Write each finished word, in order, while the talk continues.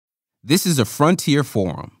This is a Frontier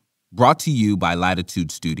Forum, brought to you by Latitude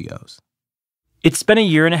Studios. It's been a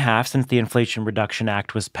year and a half since the Inflation Reduction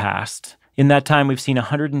Act was passed. In that time, we've seen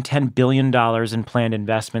 $110 billion in planned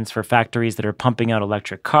investments for factories that are pumping out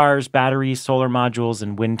electric cars, batteries, solar modules,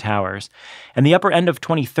 and wind towers. And the upper end of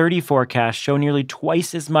 2030 forecasts show nearly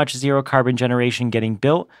twice as much zero-carbon generation getting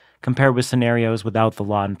built compared with scenarios without the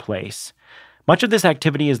law in place. Much of this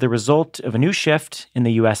activity is the result of a new shift in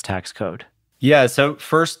the U.S. tax code. Yeah, so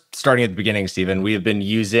first, starting at the beginning, Stephen, we have been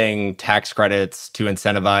using tax credits to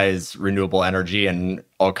incentivize renewable energy and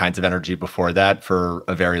all kinds of energy before that for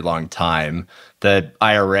a very long time. The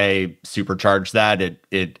IRA supercharged that.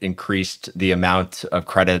 It increased the amount of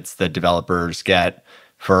credits that developers get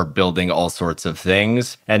for building all sorts of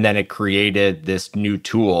things. And then it created this new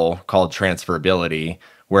tool called transferability,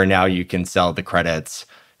 where now you can sell the credits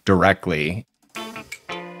directly.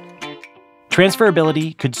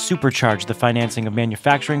 Transferability could supercharge the financing of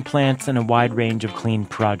manufacturing plants and a wide range of clean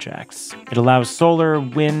projects. It allows solar,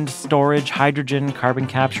 wind, storage, hydrogen, carbon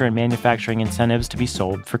capture, and manufacturing incentives to be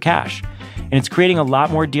sold for cash. And it's creating a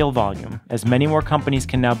lot more deal volume, as many more companies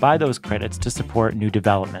can now buy those credits to support new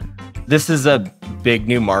development. This is a big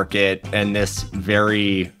new market, and this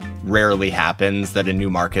very rarely happens that a new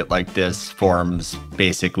market like this forms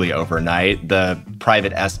basically overnight. The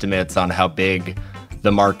private estimates on how big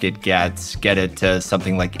the market get it to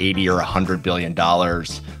something like $80 or $100 billion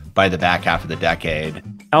by the back half of the decade.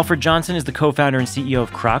 Alfred Johnson is the co-founder and CEO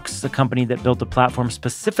of Crux, a company that built a platform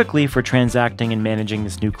specifically for transacting and managing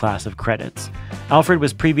this new class of credits. Alfred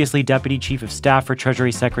was previously Deputy Chief of Staff for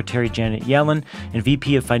Treasury Secretary Janet Yellen and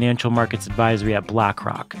VP of Financial Markets Advisory at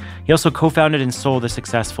BlackRock. He also co-founded and sold a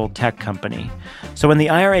successful tech company. So when the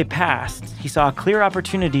IRA passed, he saw a clear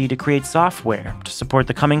opportunity to create software to support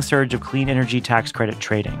the coming surge of clean energy tax credit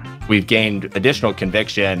trading. We've gained additional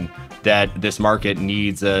conviction that this market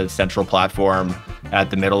needs a central platform at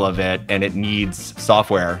the middle of it, and it needs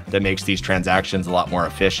software that makes these transactions a lot more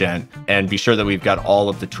efficient, and be sure that we've got all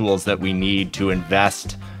of the tools that we need to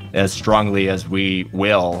invest as strongly as we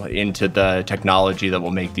will into the technology that will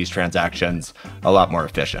make these transactions a lot more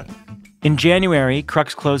efficient. In January,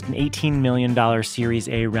 Crux closed an $18 million Series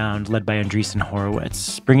A round led by Andreessen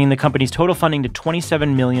Horowitz, bringing the company's total funding to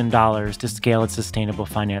 $27 million to scale its sustainable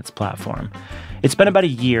finance platform. It's been about a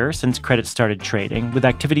year since credit started trading, with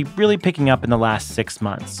activity really picking up in the last 6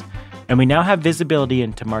 months. And we now have visibility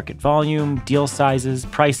into market volume, deal sizes,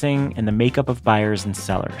 pricing, and the makeup of buyers and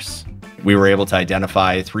sellers. We were able to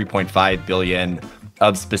identify 3.5 billion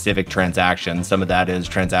of specific transactions. Some of that is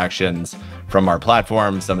transactions from our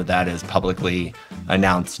platform, some of that is publicly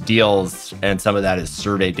announced deals, and some of that is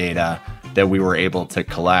survey data that we were able to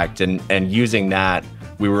collect. And using that,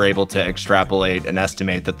 we were able to extrapolate and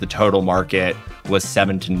estimate that the total market was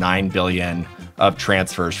 7 to 9 billion of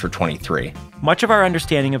transfers for 23. Much of our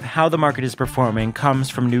understanding of how the market is performing comes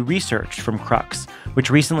from new research from Crux,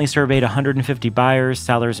 which recently surveyed 150 buyers,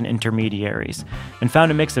 sellers, and intermediaries, and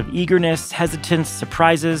found a mix of eagerness, hesitance,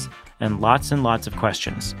 surprises, and lots of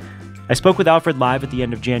questions. I spoke with Alfred live at the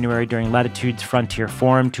end of January during Latitude's Frontier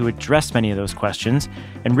Forum to address many of those questions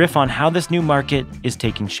and riff on how this new market is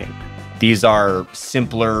taking shape. These are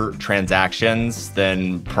simpler transactions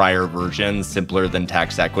than prior versions, simpler than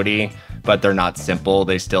tax equity, but they're not simple.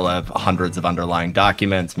 They still have hundreds of underlying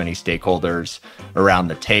documents, many stakeholders around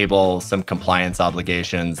the table, some compliance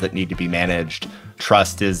obligations that need to be managed.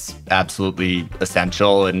 Trust is absolutely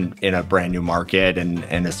essential in a brand new market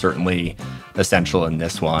and is certainly essential in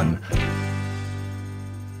this one.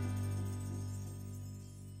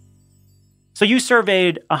 So you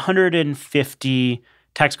surveyed 150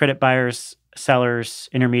 tax credit buyers, sellers,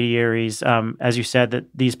 intermediaries. As you said, that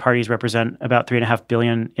these parties represent about $3.5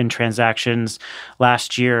 billion in transactions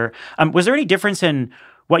last year. Was there any difference in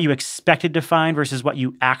what you expected to find versus what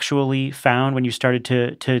you actually found when you started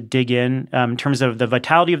to dig in terms of the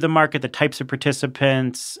vitality of the market, the types of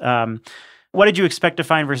participants? What did you expect to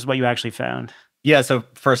find versus what you actually found? Yeah, so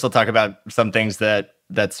first I'll talk about some things that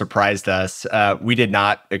surprised us. We did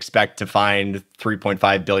not expect to find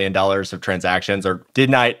 $3.5 billion of transactions, or did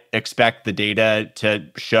not expect the data to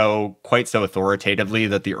show quite so authoritatively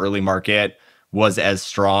that the early market is as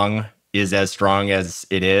strong as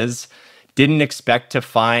it is. Didn't expect to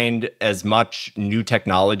find as much new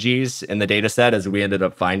technologies in the data set as we ended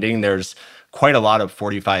up finding. There's quite a lot of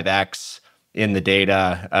 45X in the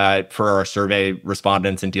data for our survey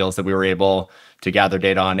respondents and deals that we were able to gather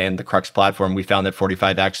data on in the Crux platform. We found that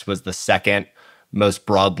 45X was the second most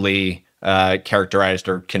broadly characterized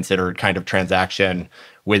or considered kind of transaction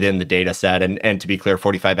within the data set. And to be clear,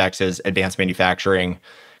 45X is advanced manufacturing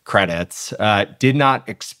credits. Did not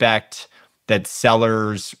expect that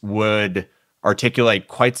sellers would articulate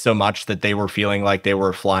quite so much that they were feeling like they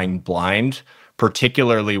were flying blind,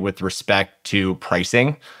 particularly with respect to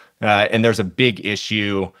pricing. And there's a big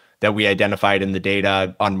issue that we identified in the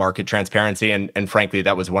data on market transparency. And frankly,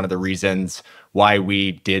 that was one of the reasons why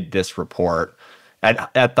we did this report.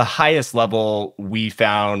 At the highest level, we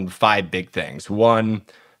found 5 big things. One,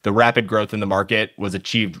 the rapid growth in the market was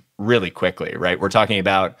achieved really quickly, right? We're talking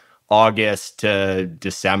about August to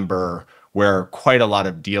December, where quite a lot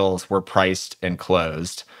of deals were priced and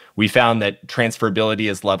closed. We found that transferability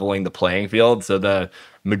is leveling the playing field. So the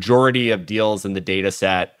majority of deals in the data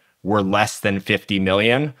set were less than 50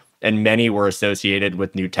 million, and many were associated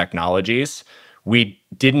with new technologies. We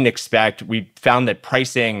found that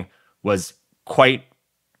pricing was quite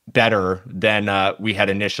better than we had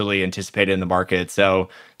initially anticipated in the market. So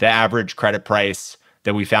the average credit price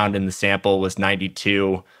that we found in the sample was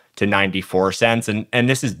 92 to 94 cents. And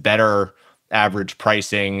this is better average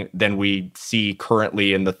pricing than we see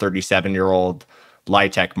currently in the 37-year-old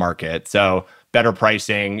LIHTC market. So better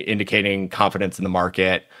pricing, indicating confidence in the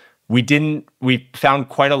market. We found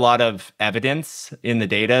quite a lot of evidence in the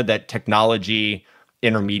data that technology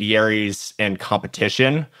intermediaries and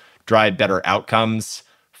competition drive better outcomes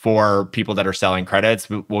for people that are selling credits.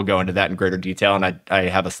 We'll go into that in greater detail, and I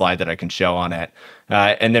have a slide that I can show on it.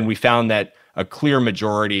 And then we found that a clear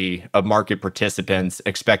majority of market participants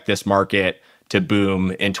expect this market to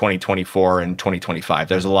boom in 2024 and 2025.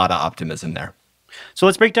 There's a lot of optimism there. So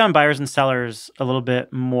let's break down buyers and sellers a little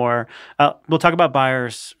bit more. We'll talk about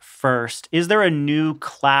buyers first. Is there a new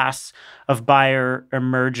class of buyer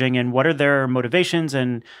emerging, and what are their motivations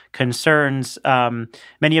and concerns?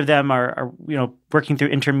 Many of them are working through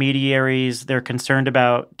intermediaries. They're concerned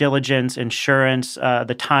about diligence, insurance,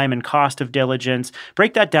 the time and cost of diligence.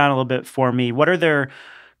 Break that down a little bit for me. What are their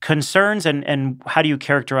concerns, and how do you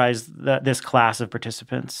characterize this class of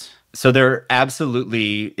participants? So there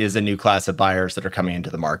absolutely is a new class of buyers that are coming into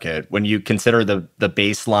the market. When you consider the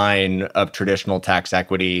baseline of traditional tax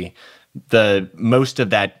equity, the most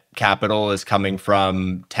of that capital is coming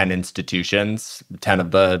from 10 institutions, 10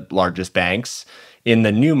 of the largest banks. In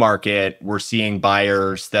the new market, we're seeing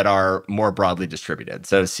buyers that are more broadly distributed.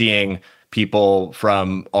 So seeing people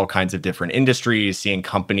from all kinds of different industries, seeing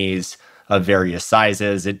companies of various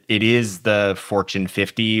sizes. It is the Fortune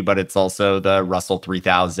 50, but it's also the Russell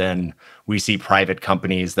 3000. We see private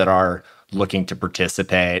companies that are looking to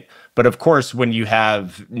participate. But of course, when you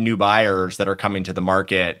have new buyers that are coming to the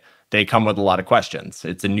market, they come with a lot of questions.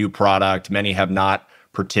 It's a new product. Many have not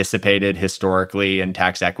participated historically in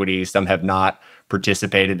tax equity. Some have not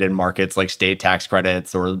participated in markets like state tax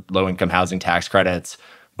credits or low-income housing tax credits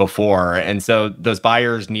before. And so those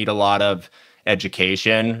buyers need a lot of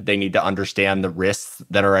education. They need to understand the risks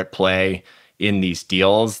that are at play in these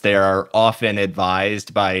deals. They are often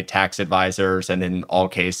advised by tax advisors and in all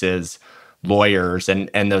cases, lawyers.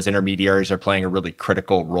 And those intermediaries are playing a really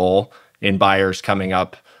critical role in buyers coming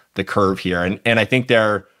up the curve here. And I think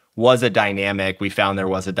we found there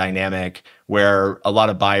was a dynamic where a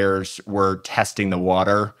lot of buyers were testing the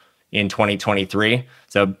water in 2023.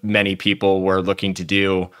 So many people were looking to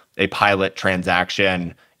do a pilot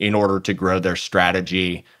transaction in order to grow their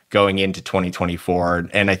strategy going into 2024.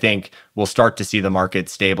 And I think we'll start to see the market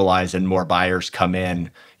stabilize and more buyers come in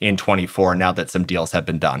 24 now that some deals have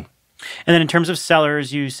been done. And then in terms of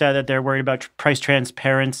sellers, you said that they're worried about price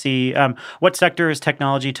transparency. What sectors,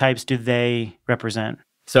 technology types do they represent?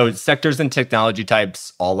 So sectors and technology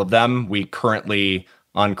types, all of them. We currently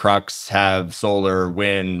on Crux have solar,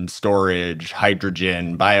 wind, storage,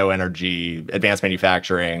 hydrogen, bioenergy, advanced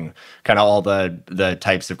manufacturing, kind of all the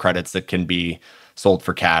types of credits that can be sold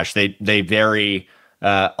for cash. They vary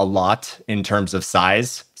a lot in terms of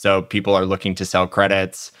size. So people are looking to sell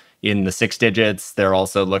credits in the 6 digits. They're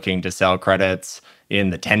also looking to sell credits in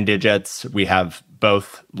the 10 digits. We have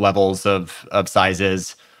both levels of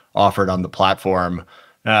sizes offered on the platform.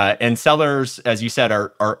 And sellers, as you said,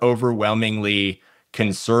 are overwhelmingly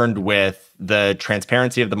concerned with the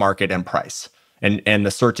transparency of the market and price and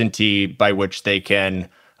the certainty by which they can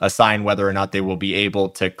assign whether or not they will be able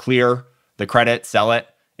to clear the credit, sell it,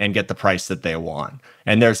 and get the price that they want.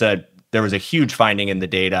 And there was a huge finding in the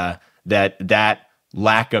data that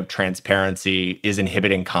lack of transparency is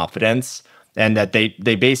inhibiting confidence, and that they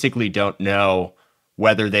basically don't know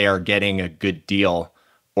whether they are getting a good deal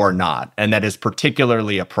or not. And that is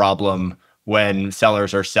particularly a problem when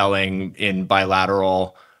sellers are selling in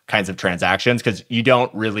bilateral kinds of transactions, because you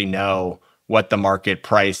don't really know what the market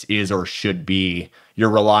price is or should be. You're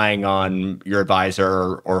relying on your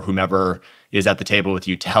advisor or whomever is at the table with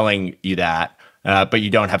you telling you that. but you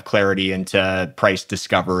don't have clarity into price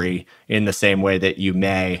discovery in the same way that you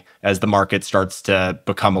may as the market starts to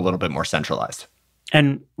become a little bit more centralized.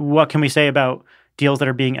 And what can we say about deals that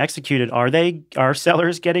are being executed? Are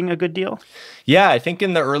sellers getting a good deal? Yeah, I think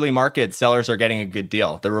in the early market, sellers are getting a good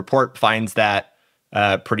deal. The report finds that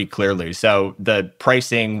pretty clearly. So the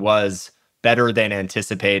pricing was better than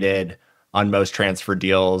anticipated on most transfer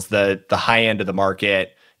deals. The high end of the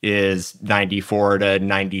market is 94 to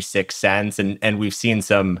 96 cents. And we've seen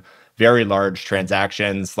some very large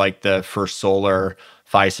transactions like the First Solar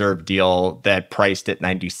Fiserv deal that priced at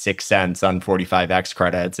 96 cents on 45X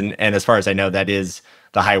credits. And as far as I know, that is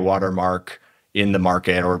the high watermark in the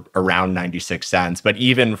market, or around 96 cents. But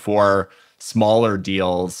even for smaller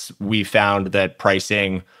deals, we found that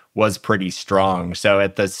pricing was pretty strong. So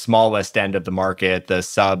at the smallest end of the market, the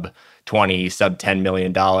sub 20, sub $10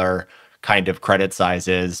 million kind of credit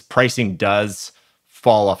sizes, pricing does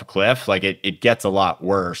fall off a cliff. Like it gets a lot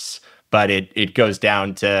worse, but it goes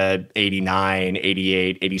down to 89,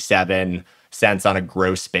 88, 87 cents on a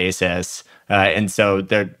gross basis. And so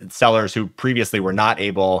the sellers who previously were not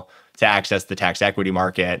able to access the tax equity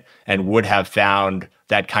market and would have found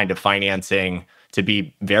that kind of financing to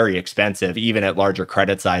be very expensive, even at larger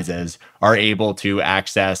credit sizes, are able to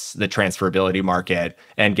access the transferability market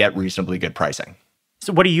and get reasonably good pricing.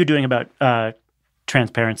 So what are you doing about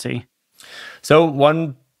transparency? So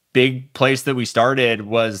one big place that we started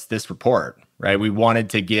was this report, right? We wanted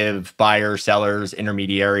to give buyers, sellers,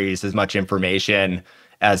 intermediaries as much information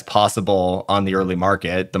as possible on the early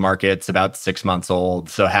market. The market's about 6 months old.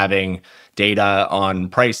 So having data on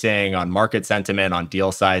pricing, on market sentiment, on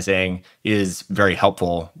deal sizing is very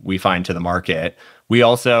helpful, we find, to the market. We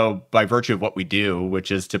also, by virtue of what we do,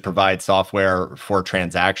 which is to provide software for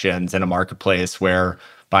transactions in a marketplace where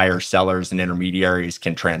buyers, sellers, and intermediaries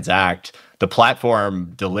can transact, the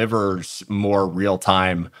platform delivers more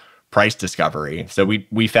real-time price discovery. So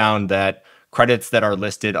we found that credits that are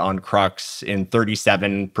listed on Crux, in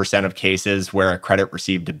 37% of cases where a credit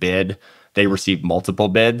received a bid, they received multiple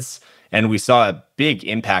bids. And we saw a big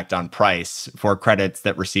impact on price for credits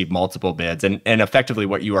that receive multiple bids. And effectively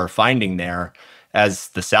what you are finding there as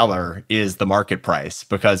the seller is the market price,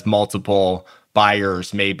 because multiple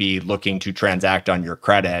buyers may be looking to transact on your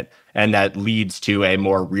credit. And that leads to a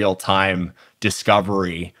more real-time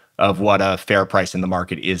discovery of what a fair price in the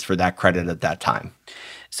market is for that credit at that time.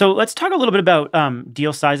 So let's talk a little bit about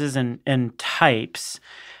deal sizes and types.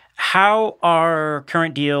 How are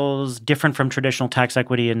current deals different from traditional tax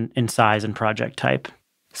equity in size and project type?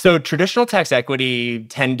 So traditional tax equity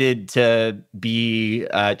tended to be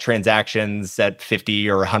transactions at $50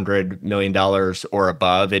 or $100 million or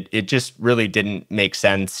above. It just really didn't make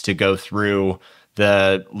sense to go through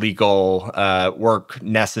the legal work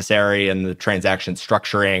necessary and the transaction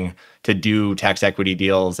structuring to do tax equity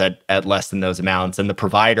deals at less than those amounts. And the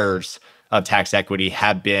providers of tax equity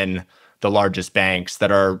have been the largest banks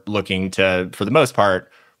that are looking to, for the most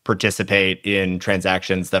part, participate in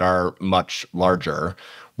transactions that are much larger.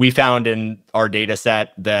 We found in our data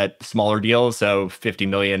set that smaller deals, so 50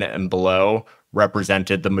 million and below,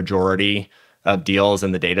 represented the majority of deals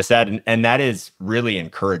in the data set. And that is really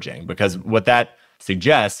encouraging, because what that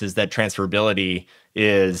suggests is that transferability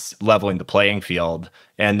is leveling the playing field,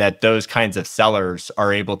 and that those kinds of sellers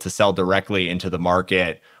are able to sell directly into the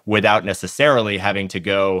market without necessarily having to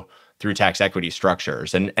go through tax equity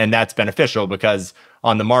structures. And that's beneficial, because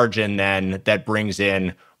on the margin, then that brings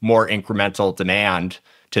in more incremental demand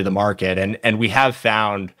to the market. And we have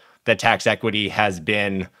found that tax equity has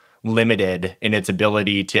been limited in its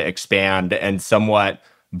ability to expand and somewhat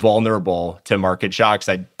vulnerable to market shocks.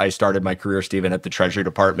 I started my career, Stephen, at the Treasury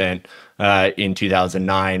Department in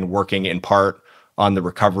 2009, working in part on the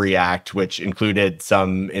Recovery Act, which included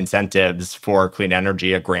some incentives for clean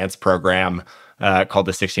energy, a grants program called the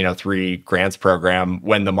 1603 grants program,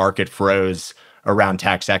 when the market froze around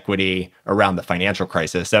tax equity, around the financial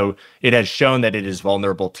crisis. So it has shown that it is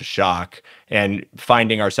vulnerable to shock, and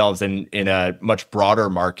finding ourselves in a much broader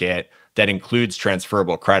market that includes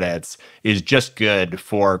transferable credits is just good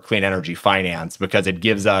for clean energy finance, because it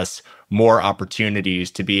gives us more opportunities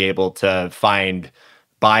to be able to find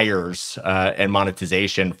buyers and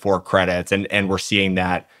monetization for credits. And we're seeing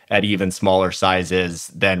that at even smaller sizes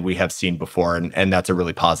than we have seen before. And that's a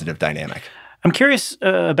really positive dynamic. I'm curious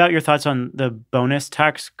about your thoughts on the bonus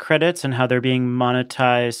tax credits and how they're being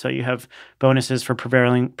monetized. So you have bonuses for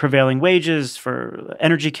prevailing wages, for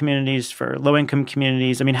energy communities, for low-income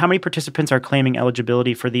communities. I mean, how many participants are claiming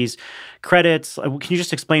eligibility for these credits? Can you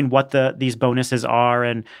just explain what these bonuses are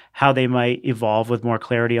and how they might evolve with more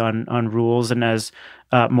clarity on rules and as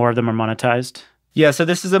more of them are monetized? Yeah, so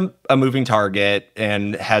this is a moving target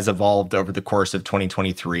and has evolved over the course of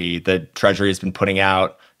 2023. The Treasury has been putting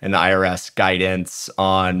out an IRS guidance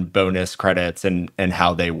on bonus credits and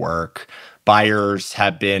how they work. Buyers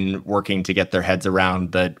have been working to get their heads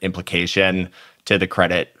around the implication to the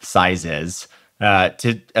credit sizes.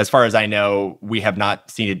 As far as I know, we have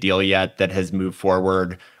not seen a deal yet that has moved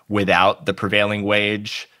forward without the prevailing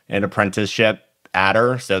wage and apprenticeship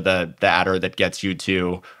adder. So the adder that gets you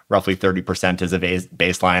to roughly 30% as a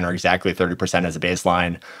baseline, or exactly 30% as a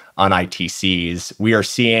baseline on ITCs. We are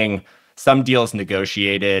seeing some deals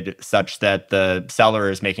negotiated such that the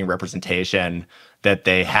seller is making representation that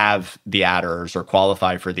they have the adders or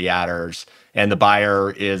qualify for the adders, and the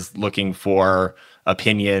buyer is looking for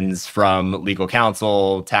opinions from legal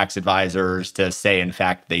counsel, tax advisors to say, in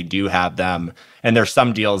fact, they do have them. And there's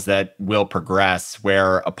some deals that will progress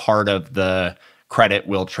where a part of the credit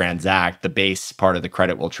will transact, the base part of the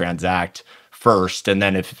credit will transact first. And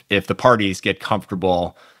then if the parties get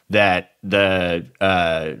comfortable that the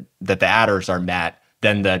adders are met,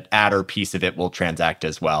 then the adder piece of it will transact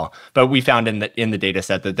as well. But we found in the data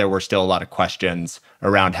set that there were still a lot of questions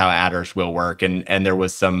around how adders will work. And there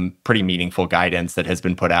was some pretty meaningful guidance that has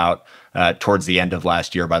been put out towards the end of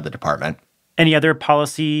last year by the department. Any other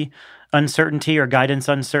policy uncertainty or guidance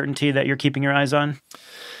uncertainty that you're keeping your eyes on?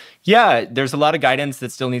 Yeah, there's a lot of guidance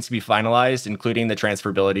that still needs to be finalized, including the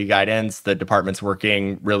transferability guidance. The department's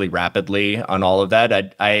working really rapidly on all of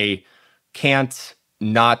that. I can't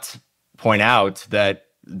not point out that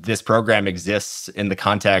this program exists in the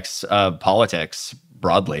context of politics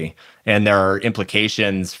broadly, and there are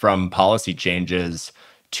implications from policy changes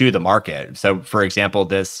to the market. So, for example,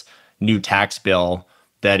 this new tax bill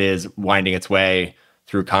that is winding its way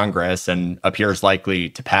through Congress and appears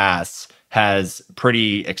likely to pass has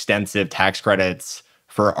pretty extensive tax credits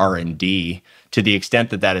for R&D. To the extent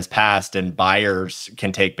that that is passed and buyers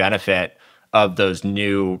can take benefit of those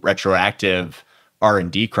new retroactive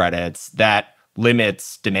R&D credits, that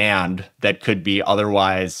limits demand that could be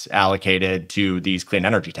otherwise allocated to these clean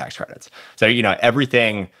energy tax credits. So,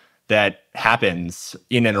 everything that happens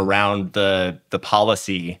in and around the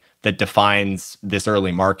policy that defines this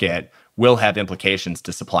early market will have implications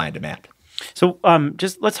to supply and demand. So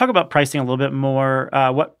just let's talk about pricing a little bit more.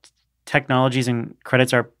 What technologies and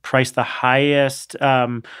credits are priced the highest?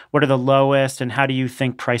 What are the lowest? And how do you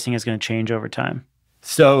think pricing is going to change over time?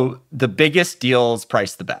 So the biggest deals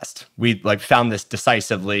price the best. We found this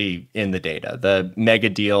decisively in the data. The mega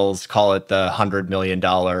deals, call it the $100 million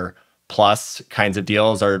plus kinds of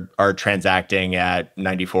deals, are transacting at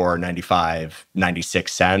 94, 95,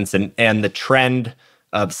 96 cents. And the trend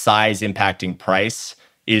of size impacting price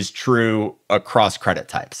is true across credit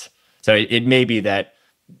types. So it may be that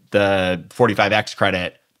the 45X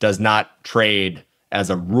credit does not trade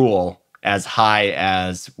as a rule as high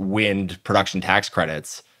as wind production tax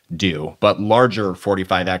credits do, but larger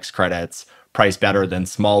 45X credits price better than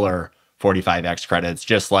smaller 45X credits,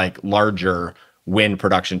 just like larger wind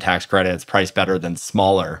production tax credits price better than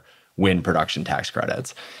smaller wind production tax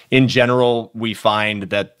credits. In general, we find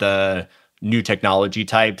that the new technology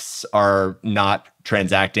types are not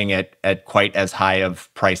transacting at quite as high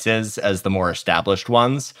of prices as the more established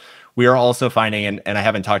ones. We are also finding, and I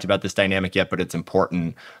haven't talked about this dynamic yet, but it's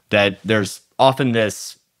important, that there's often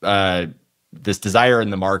this desire in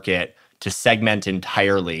the market to segment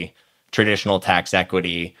entirely traditional tax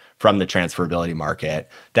equity from the transferability market.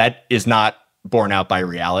 That is not borne out by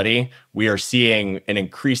reality. We are seeing an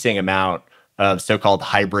increasing amount of so-called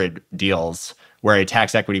hybrid deals where a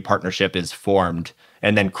tax equity partnership is formed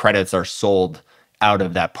and then credits are sold out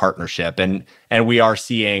of that partnership. And we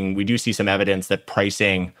do see some evidence that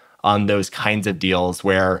pricing on those kinds of deals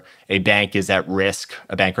where a bank is at risk,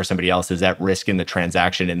 a bank or somebody else is at risk in the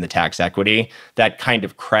transaction in the tax equity, that kind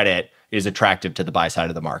of credit is attractive to the buy side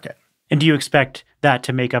of the market. And do you expect that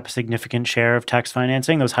to make up a significant share of tax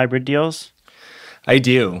financing, those hybrid deals? I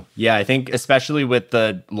do. Yeah, I think especially with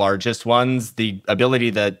the largest ones, the ability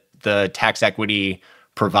that the tax equity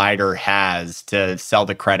provider has to sell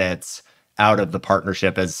the credits out of the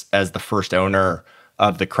partnership as the first owner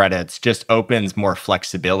of the credits just opens more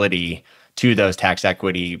flexibility to those tax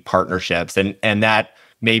equity partnerships. And that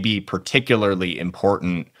may be particularly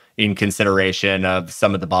important in consideration of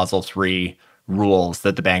some of the Basel III rules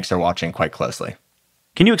that the banks are watching quite closely.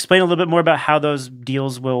 Can you explain a little bit more about how those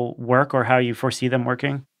deals will work or how you foresee them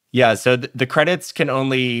working? Yeah, so the credits can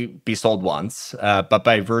only be sold once, but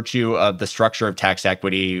by virtue of the structure of tax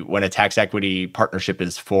equity, when a tax equity partnership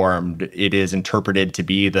is formed, it is interpreted to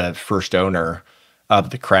be the first owner of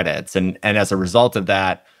the credits. And as a result of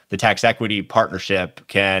that, the tax equity partnership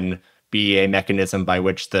can be a mechanism by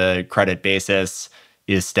which the credit basis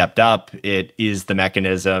is stepped up. It is the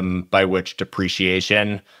mechanism by which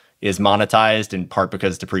depreciation is monetized, in part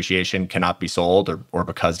because depreciation cannot be sold or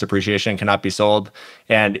because depreciation cannot be sold.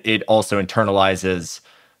 And it also internalizes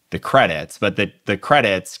the credits, but the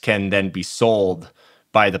credits can then be sold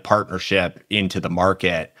by the partnership into the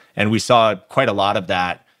market. And we saw quite a lot of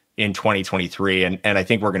that in 2023. And I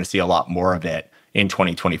think we're going to see a lot more of it in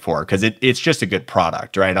 2024 because it's just a good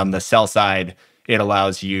product, right? On the sell side, it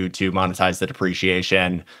allows you to monetize the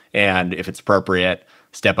depreciation and, if it's appropriate,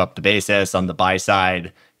 step up the basis. On the buy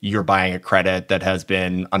side, you're buying a credit that has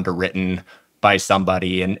been underwritten by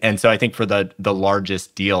somebody. And so I think for the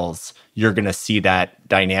largest deals, you're going to see that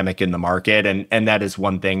dynamic in the market. And that is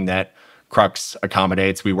one thing that Crux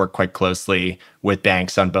accommodates. We work quite closely with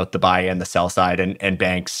banks on both the buy and the sell side, and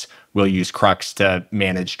banks will use Crux to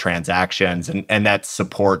manage transactions. And that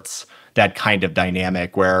supports that kind of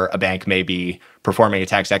dynamic where a bank may be performing a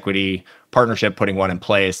tax equity partnership, putting one in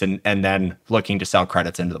place, and then looking to sell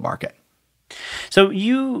credits into the market. So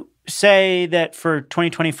you say that for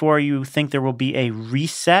 2024, you think there will be a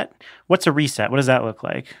reset. What's a reset? What does that look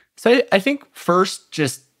like? So I think first,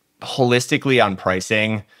 just holistically on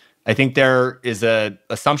pricing, I think there is an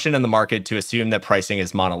assumption in the market to assume that pricing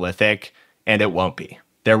is monolithic, and it won't be.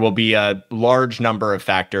 There will be a large number of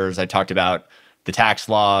factors. I talked about the tax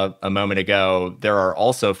law a moment ago. There are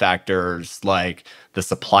also factors like the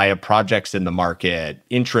supply of projects in the market,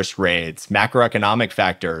 interest rates, macroeconomic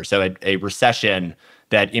factors. So a recession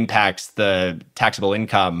that impacts the taxable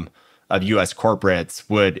income of U.S. corporates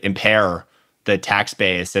would impair the tax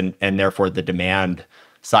base and therefore the demand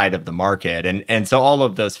side of the market. And so all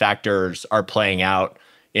of those factors are playing out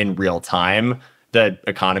in real time. The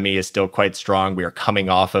economy is still quite strong. We are coming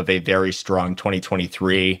off of a very strong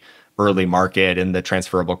 2023 early market in the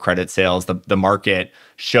transferable credit sales. The market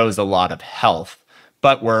shows a lot of health,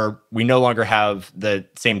 but we no longer have the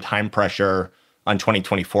same time pressure on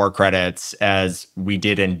 2024 credits as we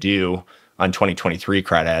did and do on 2023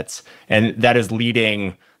 credits. And that is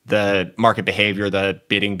leading the market behavior, the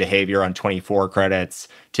bidding behavior on 24 credits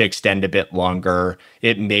to extend a bit longer.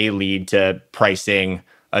 It may lead to pricing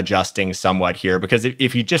adjusting somewhat here, because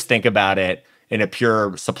if you just think about it in a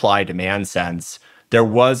pure supply demand sense, there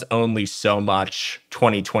was only so much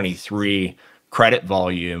 2023 credit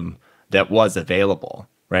volume that was available,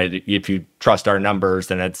 right? If you trust our numbers,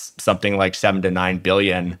 then it's something like 7 to 9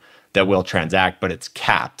 billion that will transact, but it's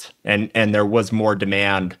capped. And there was more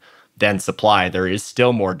demand than supply. There is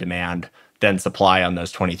still more demand than supply on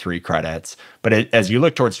those 23 credits. But as you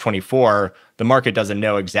look towards 24, the market doesn't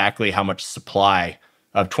know exactly how much supply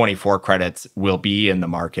of 24 credits will be in the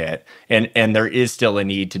market. And there is still a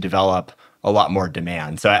need to develop a lot more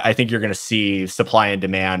demand. So I think you're going to see supply and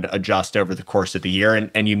demand adjust over the course of the year.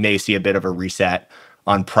 And you may see a bit of a reset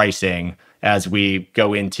on pricing as we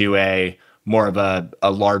go into a more of a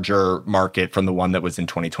larger market from the one that was in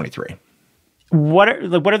 2023. What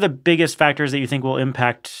are the biggest factors that you think will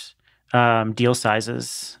impact deal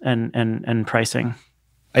sizes and pricing?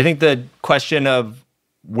 I think the question of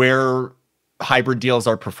where hybrid deals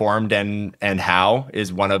are performed and how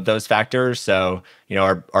is one of those factors. So,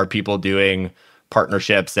 are people doing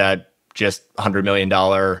partnerships at just $100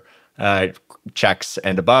 million checks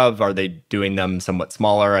and above? Are they doing them somewhat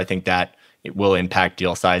smaller? I think that it will impact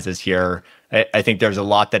deal sizes here. I think there's a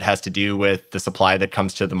lot that has to do with the supply that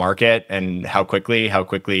comes to the market and how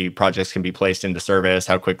quickly projects can be placed into service,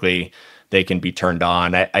 how quickly they can be turned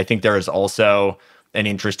on. I think there is also an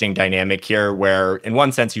interesting dynamic here where, in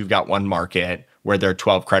one sense, you've got one market where there are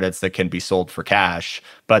 12 credits that can be sold for cash,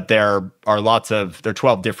 but there are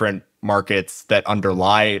 12 different markets that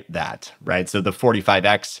underlie that, right? So the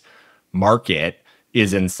 45X market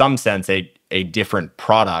is, in some sense, a different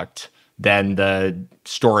product than the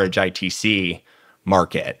storage ITC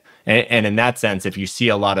market. And in that sense, if you see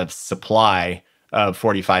a lot of supply of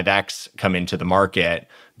 45X come into the market,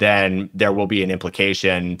 then there will be an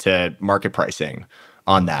implication to market pricing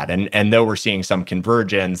on that. And though we're seeing some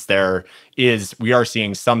convergence, we are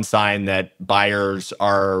seeing some sign that buyers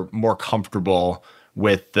are more comfortable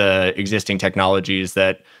with the existing technologies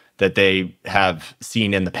that they have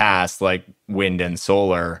seen in the past, like wind and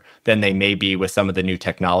solar, than they may be with some of the new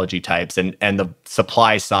technology types. And the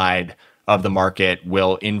supply side of the market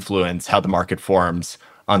will influence how the market forms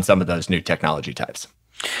on some of those new technology types.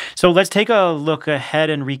 So let's take a look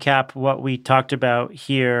ahead and recap what we talked about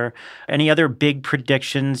here. Any other big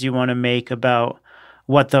predictions you want to make about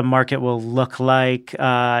what the market will look like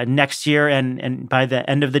next year and by the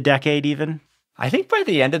end of the decade even? I think by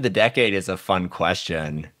the end of the decade is a fun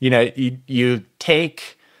question. You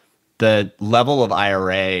take the level of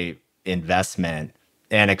IRA investment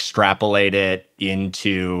and extrapolate it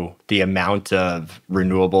into the amount of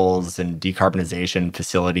renewables and decarbonization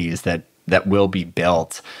facilities that will be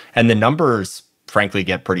built. And the numbers, frankly,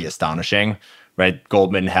 get pretty astonishing, right?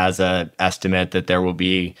 Goldman has an estimate that there will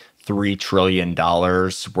be $3 trillion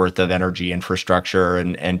worth of energy infrastructure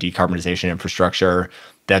and decarbonization infrastructure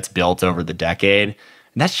that's built over the decade.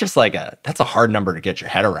 And that's just that's a hard number to get your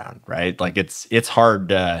head around, right? Like it's hard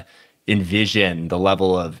to envision the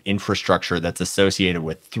level of infrastructure that's associated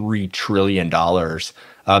with $3 trillion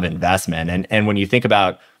of investment. And when you think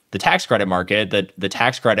about the tax credit market, the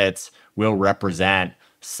tax credits will represent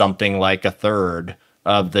something like a third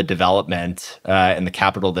of the development and the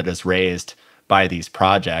capital that is raised by these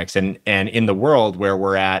projects. And in the world where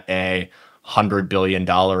we're at a $100 billion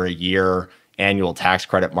a year annual tax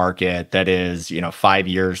credit market that is, 5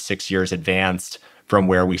 years, 6 years advanced from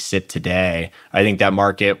where we sit today, I think that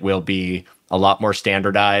market will be a lot more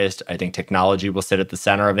standardized. I think technology will sit at the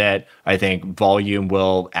center of it. I think volume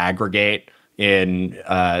will aggregate in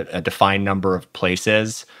a defined number of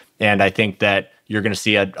places. And I think that you're going to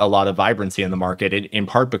see a lot of vibrancy in the market, in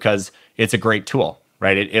part because it's a great tool,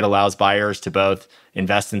 right? It allows buyers to both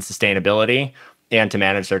invest in sustainability and to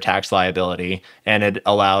manage their tax liability. And it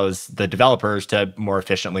allows the developers to more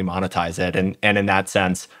efficiently monetize it. And in that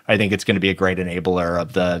sense, I think it's going to be a great enabler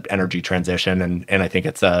of the energy transition. And I think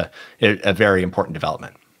it's a very important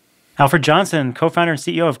development. Alfred Johnson, co-founder and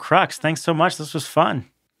CEO of Crux. Thanks so much. This was fun.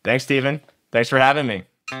 Thanks, Stephen. Thanks for having me.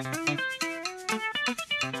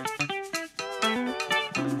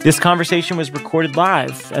 This conversation was recorded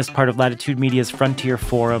live as part of Latitude Media's Frontier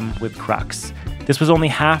Forum with Crux. This was only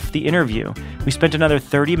half the interview. We spent another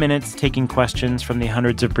 30 minutes taking questions from the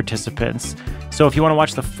hundreds of participants. So if you want to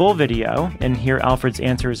watch the full video and hear Alfred's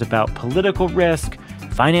answers about political risk,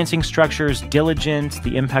 financing structures, diligence,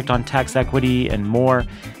 the impact on tax equity, and more,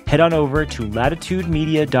 head on over to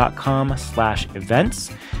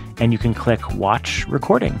latitudemedia.com/events, and you can click Watch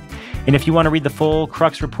Recording. And if you want to read the full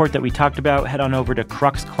Crux report that we talked about, head on over to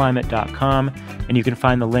cruxclimate.com, and you can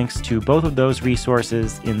find the links to both of those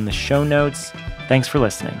resources in the show notes. Thanks for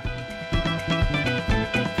listening.